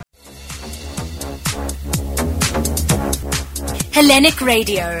Hellenic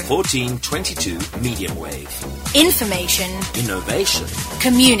Radio. 1422 medium wave. Information. Innovation.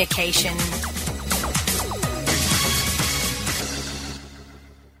 Communication.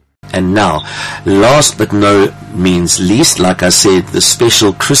 And now, last but no means least, like I said, the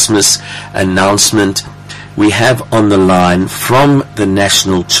special Christmas announcement. We have on the line from the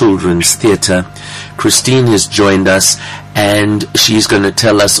National Children's Theatre, Christine has joined us, and she's going to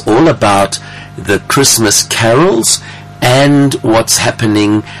tell us all about the Christmas carols and what's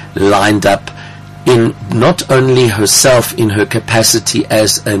happening lined up in not only herself in her capacity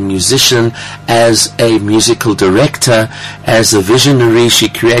as a musician, as a musical director, as a visionary. She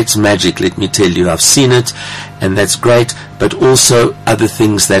creates magic, let me tell you. I've seen it, and that's great, but also other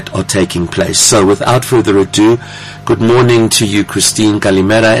things that are taking place. So without further ado, good morning to you, Christine.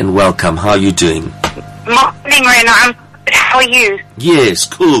 Kalimera, and welcome. How are you doing? Morning, Rena. I'm good. How are you? Yes,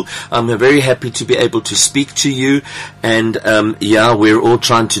 cool. I'm very happy to be able to speak to you, and we're all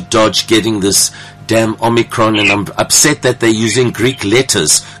trying to dodge getting this damn Omicron, and I'm upset that they're using Greek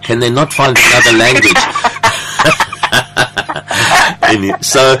letters. Can they not find another language?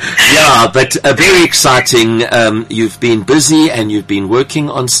 So, but very exciting. You've been busy and you've been working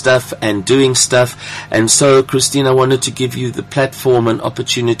on stuff and doing stuff. And so, Christine, I wanted to give you the platform and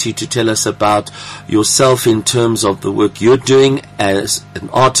opportunity to tell us about yourself in terms of the work you're doing as an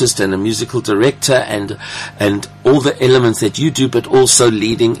artist and a musical director, and all the elements that you do, but also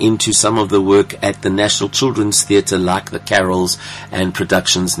leading into some of the work at the National Children's Theatre, like the carols and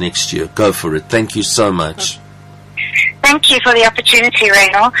productions next year. Go for it. Thank you so much. Thank you for the opportunity,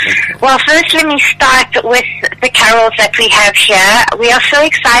 Reynold. Okay. Well, first let me start with the carols that we have here. We are so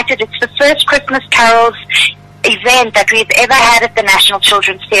excited. It's the first Christmas carols event that we've ever had at the National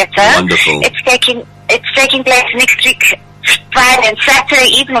Children's Theatre. Wonderful. It's taking place next week, Friday and Saturday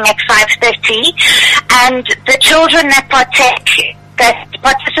evening at 5:30, and the children that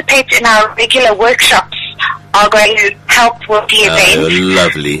participate in our regular workshops are going to help with the event.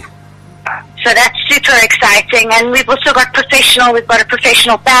 Lovely. So that's super exciting, and we've also got we've got a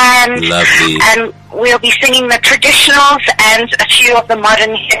professional band. Lovely. And we'll be singing the traditionals and a few of the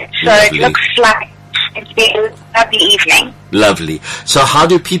modern hits. So Lovely. It looks like it's been a lovely evening. Lovely. So how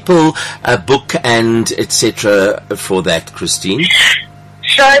do people book and etc. for that, Christine?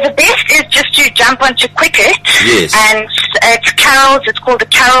 So the best is just to jump onto Quicket. Yes. And it's carols. It's called the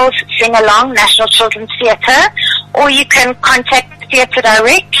Carols Sing Along National Children's Theatre, or you can contact Theatre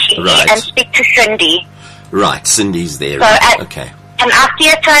directly and speak to Cindy. Right, Cindy's there. So right. Okay. And our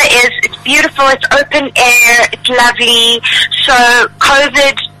theatre it's beautiful. It's open air. It's lovely. So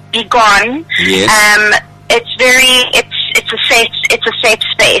COVID be gone. Yes. It's a safe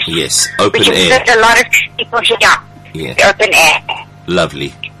space. Yes, open air. We can fit a lot of people here. Yeah. Open air.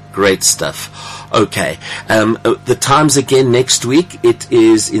 Lovely. Great stuff. Okay. The times again next week, it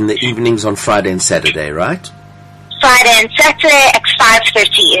is in the evenings on Friday and Saturday, right? Friday and Saturday at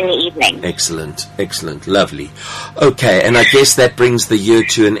 5:30 in the evening. Excellent. Lovely. Okay, and I guess that brings the year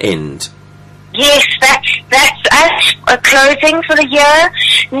to an end. Yes, that's us, a closing for the year.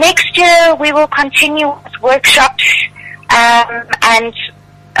 Next year we will continue with workshops and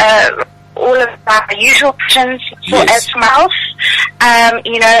all of our usual passions as for myself.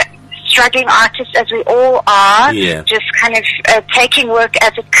 Struggling artists as we all are, just kind of taking work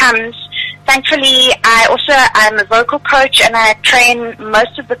as it comes. Thankfully, I'm a vocal coach, and I train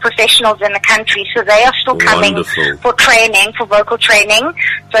most of the professionals in the country, so they are still coming for training, for vocal training.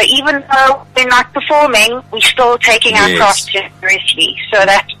 So even though we're not performing, we're still taking our craft seriously. So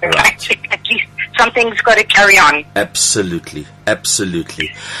that's right. At least something's got to carry on. Absolutely.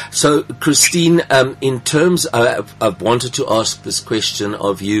 So, Christine, in terms, I've wanted to ask this question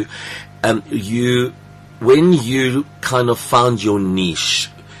of you. When you kind of found your niche,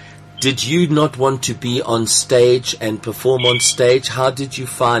 did you not want to be on stage and perform on stage? How did you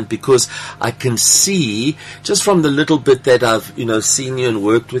find? Because I can see, just from the little bit that I've, seen you and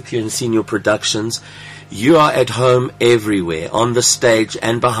worked with you and seen your productions, you are at home everywhere, on the stage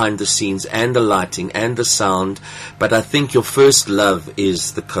and behind the scenes and the lighting and the sound. But I think your first love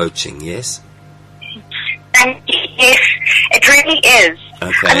is the coaching, yes? Yes, it really is.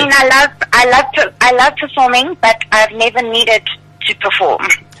 Okay. I mean, I love performing, but I've never needed to perform.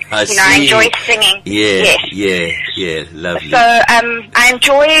 I enjoy singing. Yeah, lovely. So I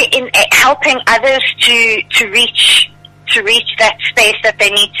enjoy in helping others to reach that space that they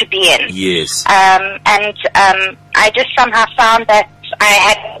need to be in. Yes. I just somehow found that I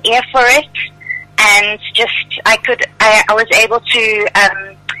had an ear for it, and I was able to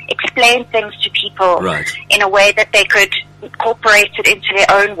explain things to people in a way that they could incorporate it into their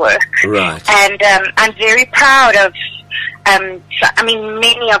own work. Right. And I'm very proud of So, I mean,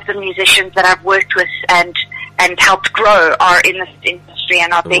 many of the musicians that I've worked with and helped grow are in this industry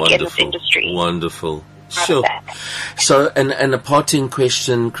and are big in this industry. Wonderful. Sure. So, and a parting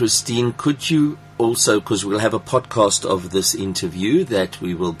question, Christine, could you also, because we'll have a podcast of this interview that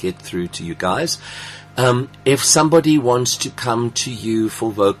we will get through to you guys, if somebody wants to come to you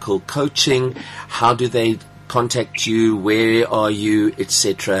for vocal coaching, how do they contact you? Where are you,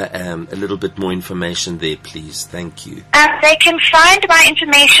 etc.? A little bit more information there, please. Thank you. They can find my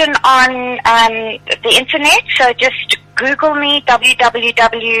information on the internet, so just Google me,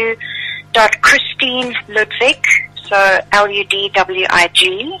 www.christineludwig, so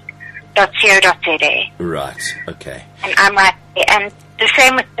ludwig.co.za. Right, okay. And I'm right there. And the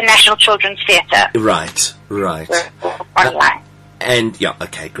same with the National Children's Theatre. Right. Online.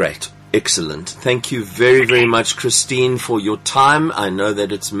 Okay, great. Excellent. Thank you very, very much, Christine, for your time. I know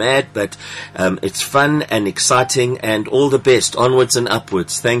that it's mad, but it's fun and exciting, and all the best. Onwards and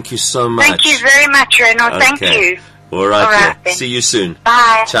upwards. Thank you so much. Thank you very much, Reno. Okay. Thank you. All right. See you soon.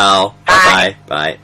 Bye. Ciao. Bye. Bye. Bye.